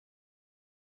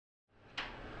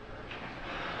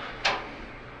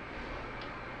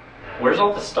Where's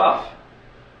all the stuff?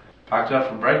 Packed up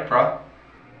for break, bro.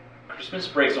 Christmas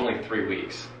break's only 3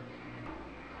 weeks.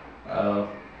 Oh.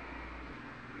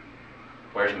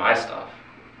 Where's my stuff?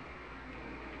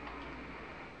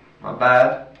 My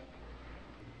bad.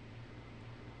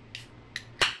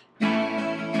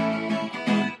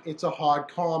 It's a hard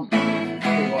comm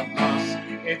for us.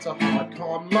 It's a hard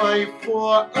comm life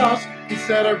for us.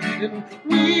 Instead of reading,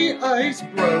 we ice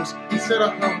bros. Instead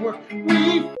of homework,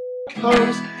 we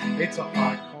hoes. It's a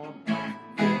hard comm life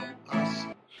for us.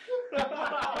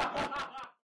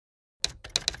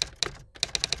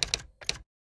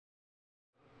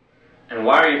 And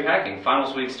why are you packing?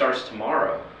 Finals week starts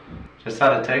tomorrow. Just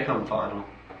had a take-home final.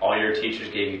 All your teachers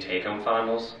gave you take-home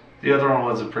finals? The other one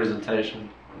was a presentation.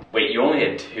 Wait, you only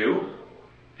had 2?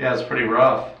 Yeah, it's pretty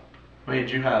rough. What did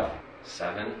you have?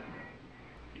 7?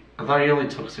 I thought you only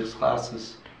took 6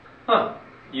 classes. Huh.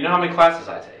 You know how many classes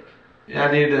I take? Yeah,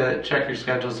 I need to check your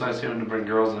schedule so I see when to bring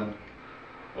girls in.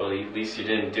 Well, at least you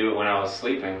didn't do it when I was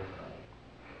sleeping.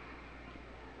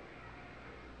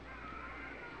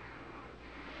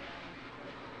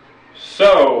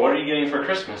 So, what are you getting for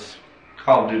Christmas?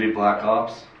 Call of Duty Black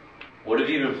Ops. What have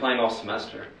you been playing all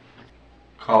semester?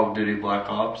 Call of Duty Black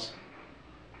Ops.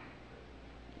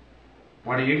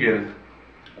 What are you getting?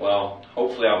 Well,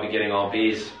 hopefully I'll be getting all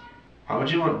B's. Why would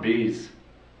you want B's?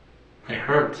 They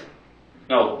hurt.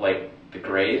 No, like the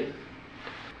grade?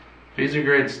 B's are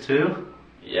grades too?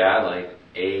 Yeah, like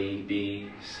A,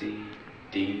 B, C,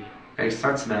 D. Makes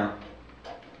sense now.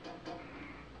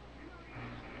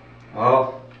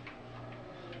 Well,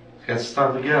 guess it's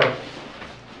time to go.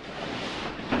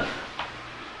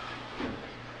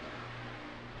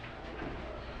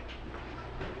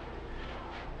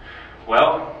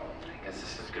 Well, I guess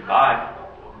this is goodbye.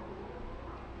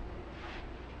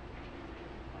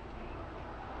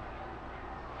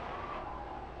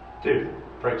 Dude,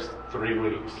 break's 3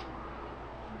 weeks.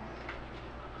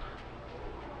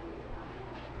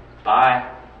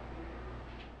 Bye.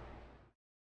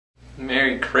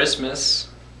 Merry Christmas.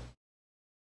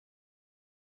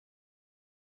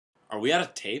 Are we out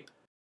of tape?